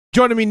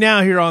Joining me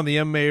now here on the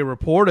MMA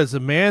Report is a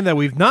man that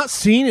we've not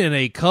seen in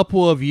a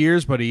couple of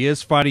years, but he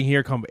is fighting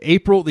here come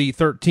April the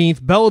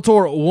 13th.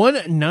 Bellator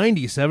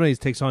 197. He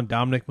takes on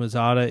Dominic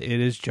Mazzotta. It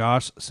is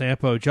Josh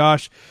Sampo.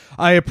 Josh,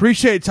 I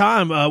appreciate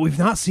time. We've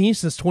not seen you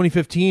since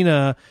 2015.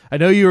 I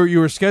know you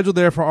were scheduled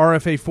there for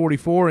RFA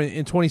 44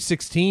 in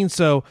 2016.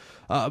 So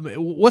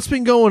what's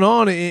been going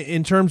on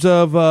in terms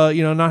of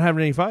not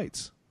having any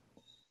fights?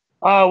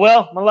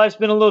 Well, my life's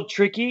been a little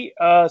tricky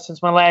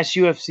since my last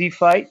UFC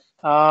fight.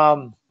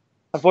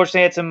 Unfortunately,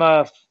 I had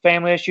some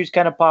family issues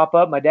kind of pop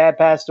up. My dad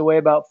passed away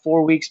about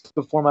 4 weeks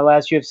before my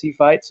last UFC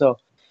fight, so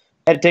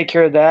I had to take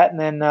care of that and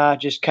then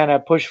just kind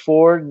of push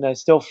forward, and I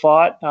still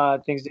fought.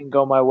 Things didn't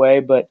go my way,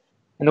 but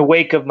in the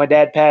wake of my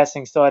dad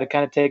passing, still had to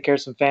kind of take care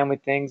of some family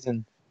things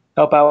and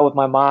help out with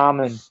my mom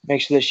and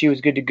make sure that she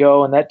was good to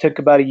go, and that took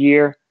about a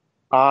year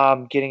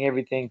getting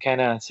everything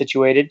kind of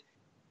situated.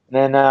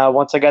 And then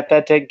once I got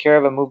that taken care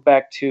of, I moved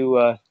back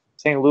to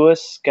St.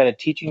 Louis, got a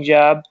teaching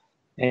job,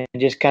 and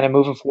just kind of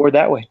moving forward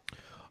that way.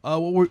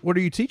 What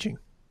are you teaching?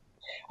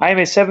 I am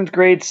a 7th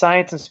grade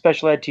science and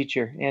special ed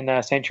teacher in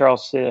St.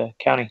 Charles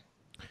County.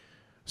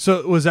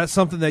 So was that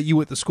something that you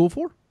went to school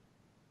for?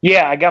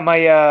 Yeah, I got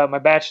my my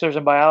bachelor's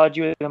in biology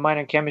with a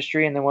minor in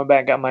chemistry, and then went back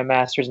and got my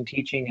master's in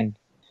teaching.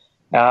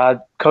 And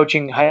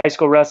coaching high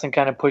school wrestling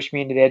kind of pushed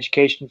me into the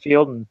education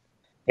field. And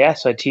yeah,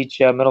 so I teach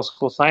middle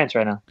school science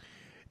right now.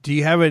 Do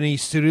you have any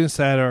students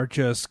that are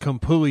just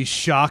completely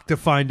shocked to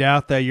find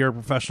out that you're a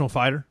professional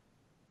fighter?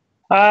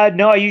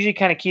 No, I usually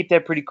kind of keep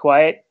that pretty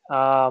quiet.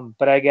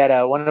 But I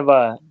got one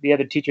of the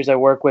other teachers I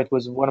work with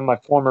was one of my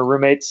former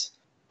roommates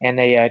and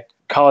a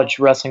college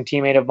wrestling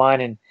teammate of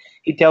mine. And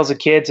he tells the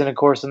kids, and of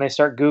course, then they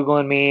start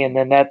Googling me, and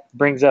then that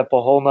brings up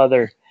a whole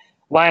nother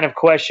line of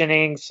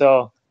questioning.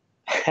 So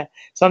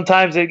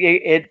sometimes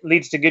it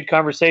leads to good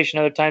conversation.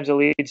 Other times it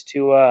leads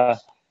to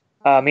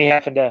me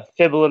having to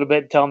fib a little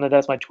bit and tell them that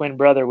that's my twin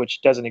brother,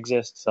 which doesn't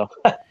exist. So.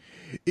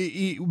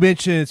 You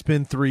mentioned it's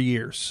been 3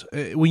 years.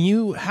 Do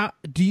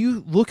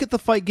you look at the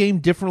fight game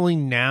differently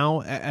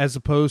now as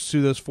opposed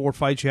to those 4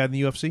 fights you had in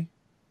the UFC?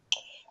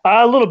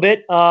 A little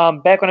bit.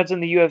 Back when I was in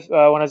the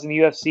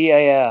UFC,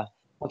 I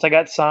once I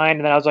got signed,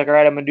 and then I was like, all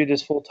right, I'm gonna do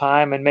this full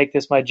time and make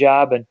this my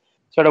job, and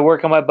started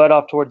working my butt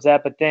off towards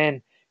that. But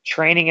then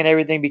training and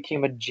everything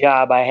became a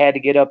job. I had to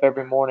get up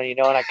every morning,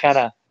 and I kind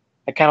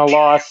of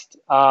lost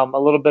a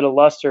little bit of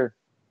luster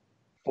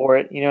for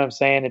it. You know what I'm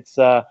saying? It's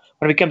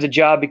when it becomes a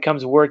job,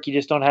 becomes work, you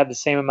just don't have the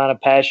same amount of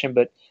passion.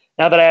 But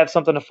now that I have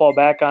something to fall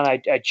back on,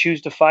 I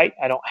choose to fight.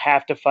 I don't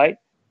have to fight.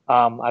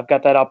 I've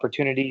got that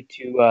opportunity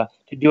to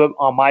do it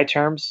on my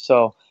terms.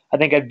 So I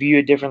think I'd view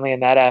it differently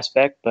in that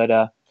aspect. But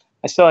I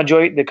still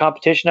enjoy the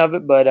competition of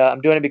it, but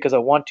I'm doing it because I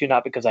want to,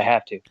 not because I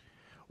have to.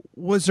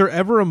 Was there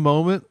ever a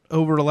moment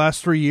over the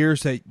last 3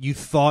 years that you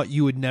thought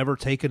you would never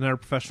take another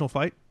professional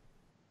fight?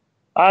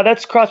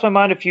 That's crossed my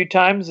mind a few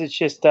times. It's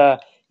just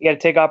you got to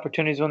take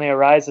opportunities when they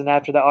arise. And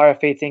after the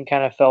RFA thing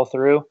kind of fell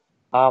through,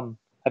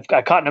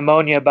 I caught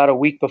pneumonia about a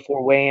week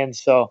before weigh-in,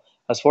 so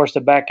I was forced to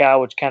back out,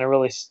 which kind of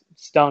really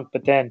stunk.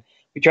 But then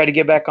we tried to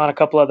get back on a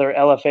couple other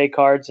LFA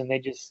cards, and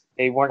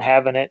they weren't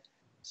having it.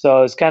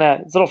 So it's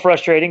a little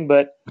frustrating.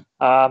 But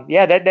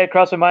yeah, that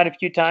crossed my mind a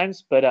few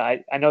times. But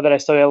I know that I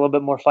still got a little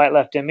bit more fight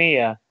left in me.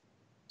 It's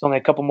only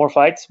a couple more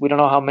fights. We don't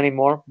know how many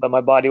more, but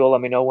my body will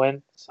let me know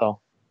when. So,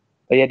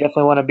 but yeah,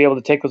 definitely want to be able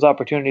to take those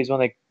opportunities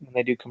when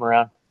they do come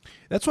around.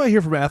 That's what I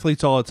hear from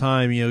athletes all the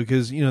time,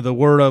 because, the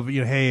word of,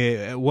 hey,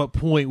 at what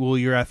point will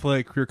your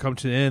athletic career come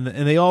to an end?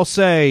 And they all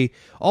say,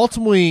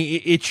 ultimately,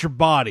 it's your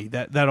body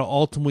that'll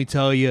ultimately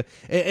tell you.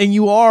 And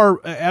you are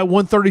at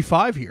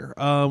 135 here.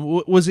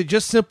 Was it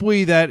just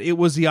simply that it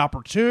was the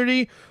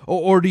opportunity,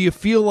 or do you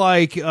feel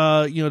like,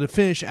 to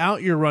finish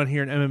out your run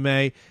here in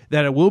MMA,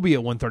 that it will be at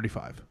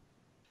 135?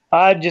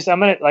 I'm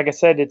gonna, like I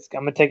said, I'm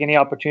gonna take any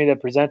opportunity that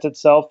presents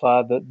itself.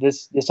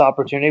 This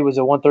opportunity was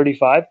a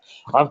 135.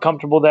 I'm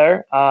comfortable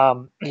there.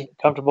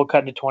 Comfortable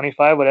cutting to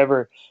 25,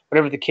 whatever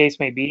the case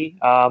may be.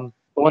 But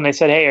when they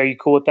said, "Hey, are you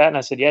cool with that?" and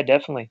I said, "Yeah,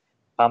 definitely."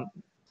 I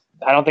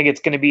don't think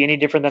it's going to be any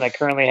different than I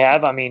currently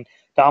have. I mean,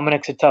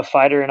 Dominic's a tough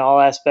fighter in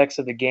all aspects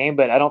of the game,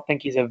 but I don't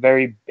think he's a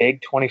very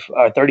big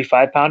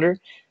 35 pounder.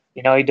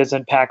 He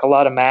doesn't pack a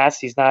lot of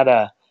mass. It's not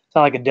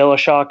like a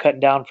Dillashaw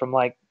cutting down from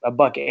like a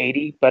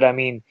 $180, but I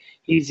mean,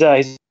 he's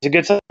a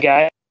good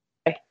guy.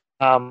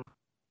 But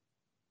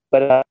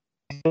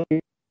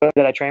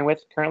that I train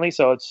with currently,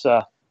 so it's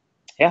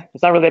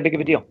it's not really that big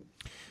of a deal.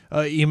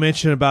 You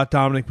mentioned about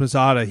Dominic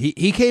Mazzotta.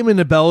 He came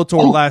into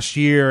Bellator last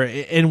year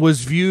and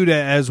was viewed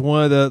as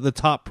one of the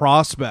top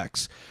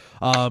prospects.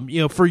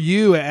 For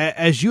you,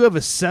 as you have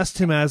assessed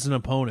him as an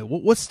opponent,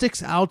 what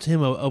sticks out to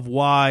him of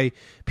why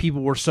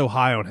people were so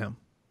high on him?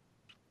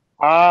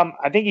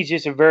 I think he's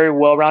just a very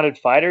well-rounded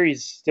fighter.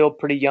 He's still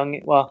pretty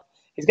young. Well,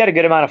 he's got a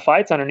good amount of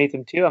fights underneath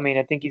him too. I mean,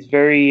 I think he's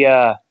very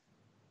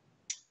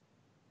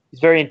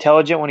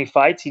intelligent when he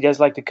fights. He does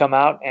like to come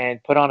out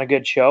and put on a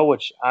good show,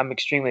 which I'm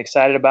extremely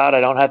excited about.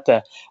 I don't think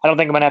I'm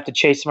going to have to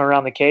chase him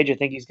around the cage. I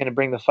think he's going to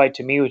bring the fight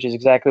to me, which is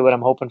exactly what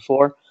I'm hoping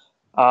for.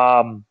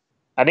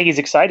 I think he's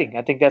exciting.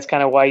 I think that's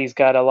kind of why he's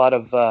got a lot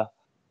of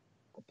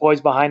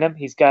poise behind him.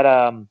 He's got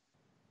a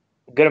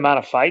good amount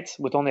of fights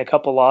with only a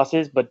couple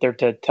losses, but they're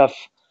to tough,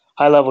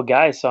 high-level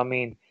guys. So, I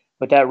mean,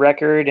 with that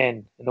record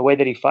and the way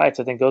that he fights,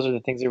 I think those are the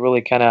things that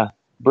really kind of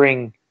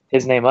bring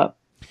his name up.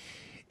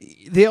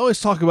 They always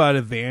talk about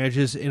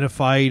advantages in a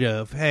fight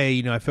of, hey,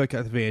 I feel like I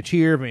got the advantage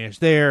here, advantage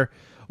there.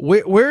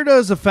 Where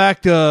does the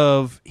fact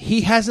of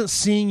he hasn't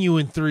seen you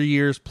in 3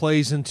 years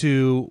plays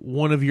into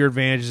one of your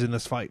advantages in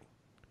this fight?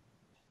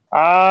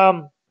 I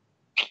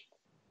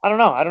don't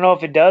know. I don't know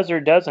if it does or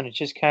it doesn't. It's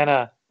just kind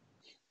of,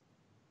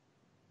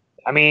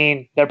 I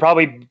mean, they're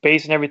probably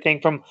basing everything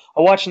from,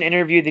 I watched an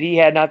interview that he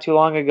had not too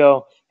long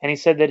ago, and he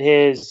said that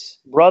his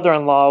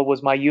brother-in-law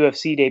was my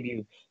UFC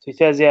debut. So he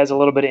says he has a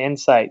little bit of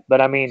insight. But,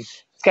 I mean,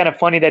 it's kind of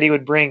funny that he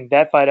would bring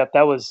that fight up.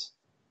 That was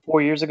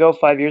 4 years ago,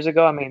 5 years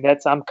ago. I mean,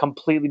 I'm a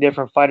completely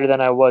different fighter than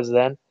I was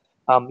then.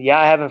 Yeah,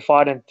 I haven't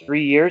fought in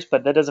 3 years,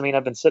 but that doesn't mean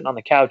I've been sitting on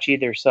the couch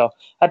either. So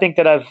I think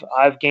that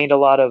I've gained a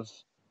lot of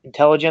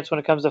intelligence when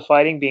it comes to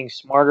fighting, being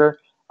smarter,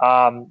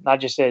 not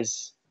just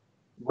as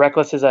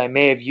reckless as I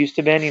may have used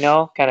to been,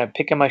 kind of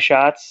picking my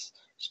shots,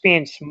 just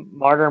being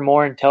smarter,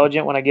 more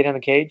intelligent when I get in the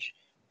cage,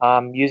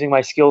 using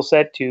my skill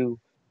set to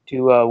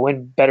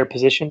win better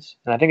positions.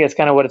 And I think that's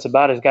kind of what it's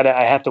about.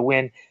 I have to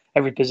win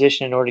every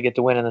position in order to get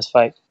the win in this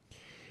fight.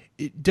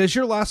 Does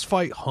your last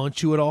fight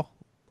haunt you at all?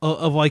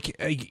 Of like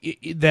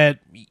that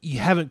you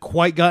haven't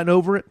quite gotten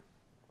over it?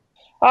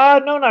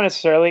 No, not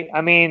necessarily. I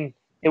mean,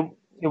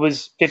 it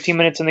was 15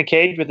 minutes in the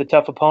cage with a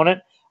tough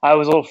opponent. I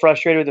was a little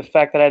frustrated with the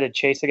fact that I had to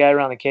chase a guy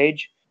around the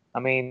cage. I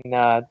mean,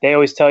 they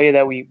always tell you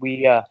that we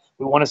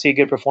want to see a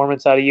good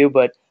performance out of you,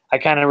 but I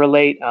kind of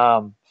relate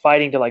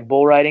fighting to like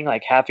bull riding.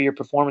 Like half of your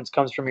performance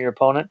comes from your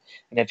opponent,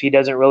 and if he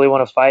doesn't really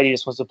want to fight, he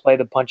just wants to play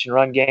the punch and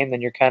run game,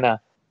 then you're kind of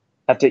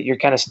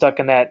stuck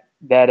in that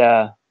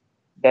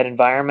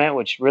environment,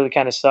 which really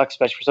kind of sucks,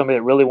 especially for somebody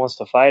that really wants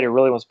to fight or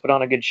really wants to put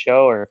on a good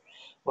show or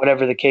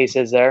whatever the case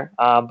is there.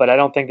 But I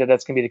don't think that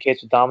that's going to be the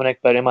case with Dominic.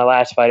 But in my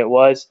last fight,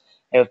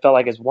 it felt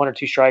like it was 1 or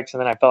 2 strikes,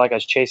 and then I felt like I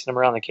was chasing him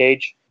around the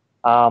cage.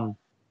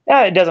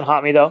 Yeah, it doesn't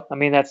haunt me though. I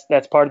mean,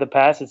 that's part of the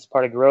past. It's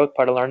part of growth,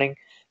 part of learning.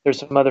 There's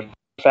some other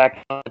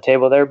factors on the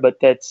table there, but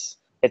it's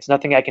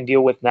nothing I can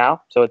deal with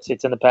now. So it's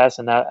in the past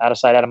and out of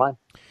sight, out of mind.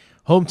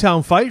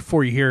 Hometown fight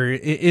for you here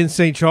in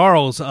St.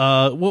 Charles.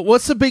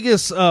 What's the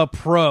biggest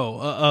pro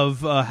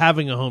of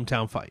having a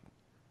hometown fight?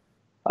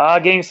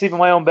 Getting to sleep in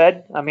my own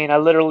bed. I mean, I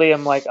literally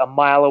am like a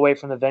mile away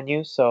from the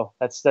venue, so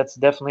that's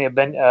definitely a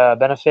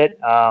benefit.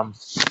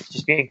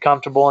 Just being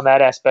comfortable in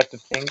that aspect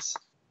of things.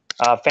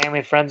 Family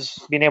and friends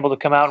being able to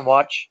come out and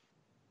watch.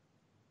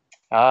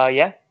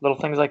 Yeah, little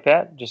things like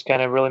that. Just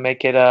kind of really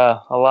make it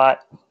a lot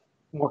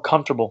more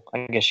comfortable,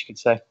 I guess you could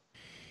say.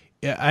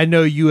 Yeah, I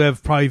know you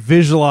have probably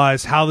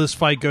visualized how this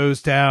fight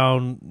goes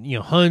down,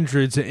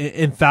 hundreds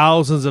and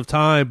thousands of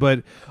times.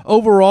 But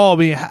overall, I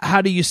mean,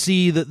 how do you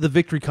see the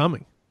victory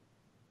coming?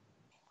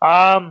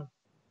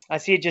 I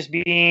see it just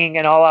being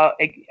an all-out.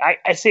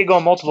 I see it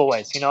going multiple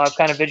ways. I've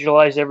kind of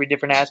visualized every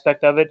different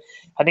aspect of it.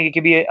 I think it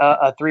could be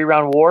a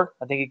 3-round war.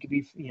 I think it could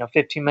be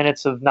 15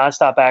 minutes of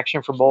nonstop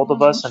action for both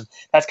of us, and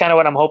that's kind of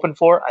what I'm hoping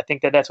for. I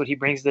think that that's what he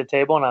brings to the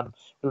table, and I'm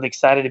really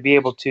excited to be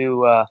able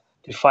to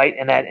fight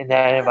in that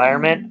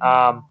environment.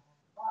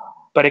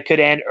 But it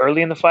could end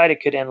early in the fight.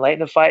 It could end late in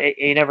the fight.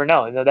 You never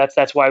know.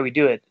 That's why we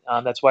do it.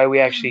 That's why we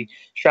actually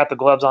strap the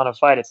gloves on and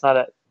fight. It's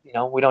not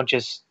we don't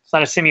just. It's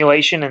not a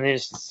simulation and then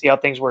just see how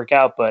things work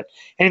out. But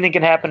anything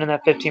can happen in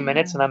that 15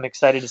 minutes, and I'm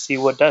excited to see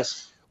what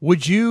does.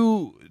 Would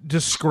you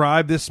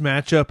describe this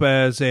matchup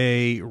as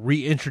a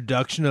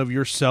reintroduction of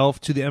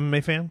yourself to the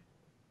MMA fan?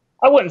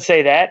 I wouldn't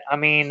say that. I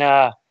mean,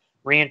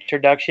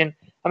 reintroduction.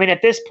 I mean,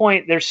 at this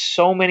point, there's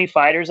so many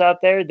fighters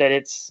out there that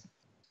it's.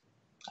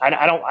 I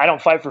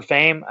don't fight for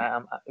fame.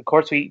 Of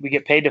course, we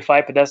get paid to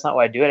fight, but that's not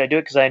why I do it. I do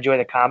it because I enjoy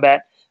the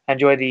combat. I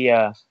enjoy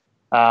the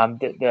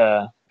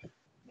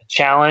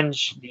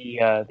challenge,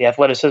 the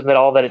athleticism,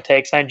 all that it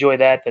takes. I enjoy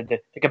that, the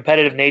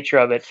competitive nature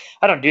of it.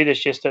 I don't do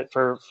this just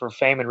for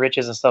fame and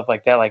riches and stuff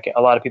like that, like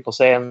a lot of people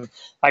say. And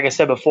like I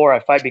said before, I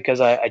fight because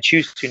I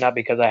choose to, not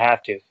because I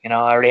have to. I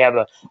already have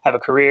a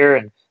career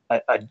and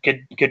a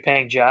good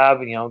paying job.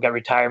 Got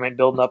retirement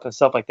building up and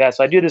stuff like that.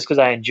 So I do this because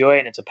I enjoy it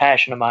and it's a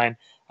passion of mine,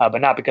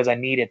 but not because I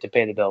need it to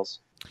pay the bills.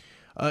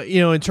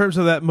 In terms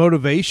of that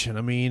motivation,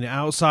 I mean,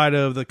 outside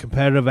of the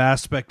competitive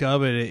aspect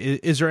of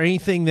it, is there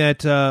anything that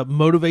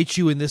motivates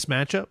you in this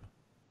matchup?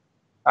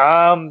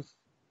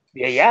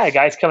 Yeah, a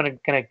guy's gonna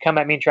come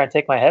at me and try and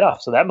take my head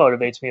off, so that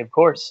motivates me, of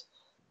course.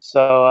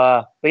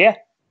 So, but yeah,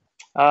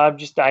 I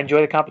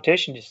enjoy the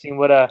competition, just seeing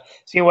what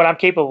I'm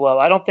capable of.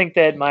 I don't think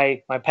that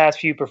my past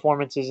few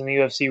performances in the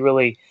UFC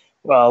really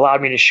allowed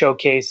me to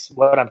showcase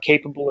what I'm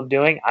capable of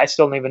doing. I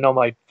still don't even know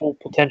my full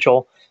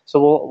potential.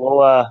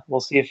 So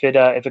we'll see if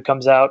it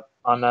comes out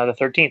on the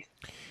 13th.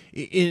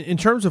 In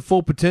terms of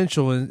full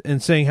potential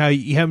and saying how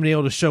you haven't been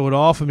able to show it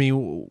off, I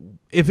mean,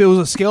 if it was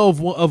a scale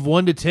of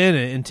 1 to 10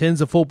 and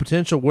 10's of full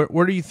potential,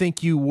 where do you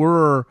think you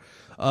were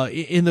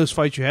in those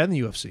fights you had in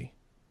the UFC?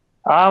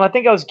 I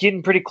think I was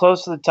getting pretty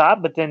close to the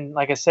top, but then,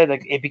 like I said,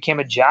 like it became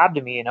a job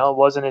to me. It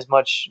wasn't as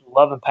much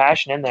love and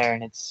passion in there,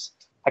 and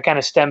I kind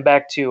of stem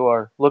back to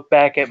or look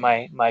back at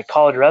my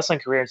college wrestling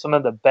career and some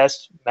of the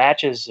best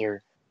matches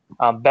or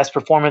best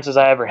performances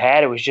I ever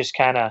had. It was just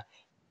kind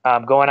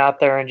of going out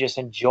there and just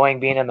enjoying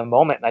being in the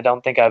moment. And I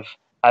don't think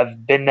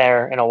I've been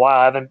there in a while.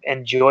 I haven't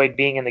enjoyed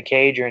being in the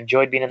cage or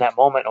enjoyed being in that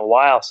moment in a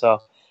while.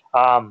 So,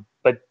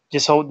 but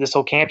this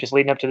whole camp, just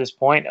leading up to this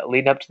point,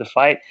 leading up to the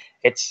fight,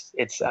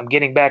 I'm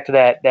getting back to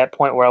that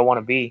point where I want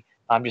to be.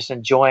 I'm just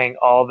enjoying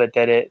all of it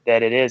that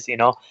it is.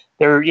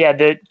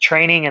 The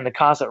training and the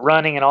constant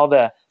running and all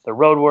the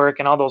road work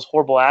and all those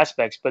horrible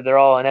aspects, but they're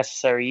all a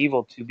necessary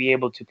evil to be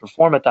able to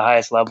perform at the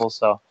highest level.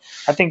 So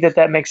I think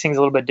that makes things a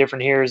little bit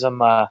different here. As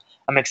I'm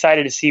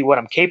excited to see what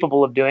I'm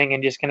capable of doing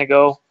and just going to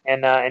go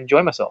and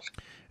enjoy myself.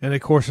 And,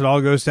 of course, it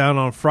all goes down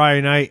on Friday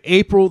night,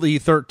 April the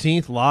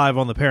 13th, live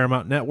on the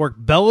Paramount Network.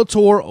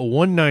 Bellator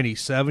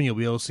 197. You'll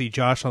be able to see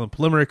Josh on the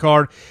preliminary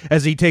card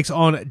as he takes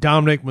on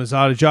Dominic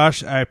Mazzotta.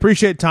 Josh, I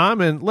appreciate time,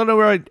 and let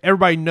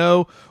everybody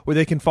know where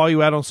they can follow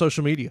you out on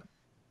social media.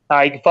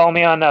 You can follow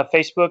me on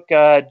Facebook,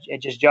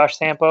 just Josh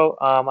Sampo.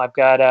 I've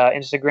got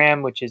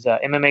Instagram, which is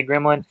MMA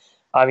Gremlin.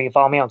 You can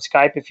follow me on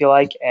Skype if you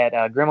like at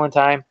Gremlin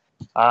Time.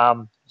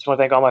 Just want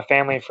to thank all my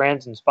family and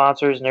friends and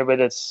sponsors and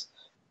everybody that's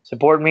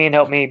supported me and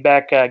helped me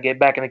get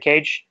back in the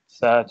cage.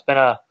 It's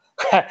been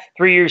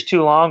 3 years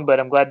too long, but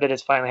I'm glad that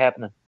it's finally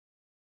happening.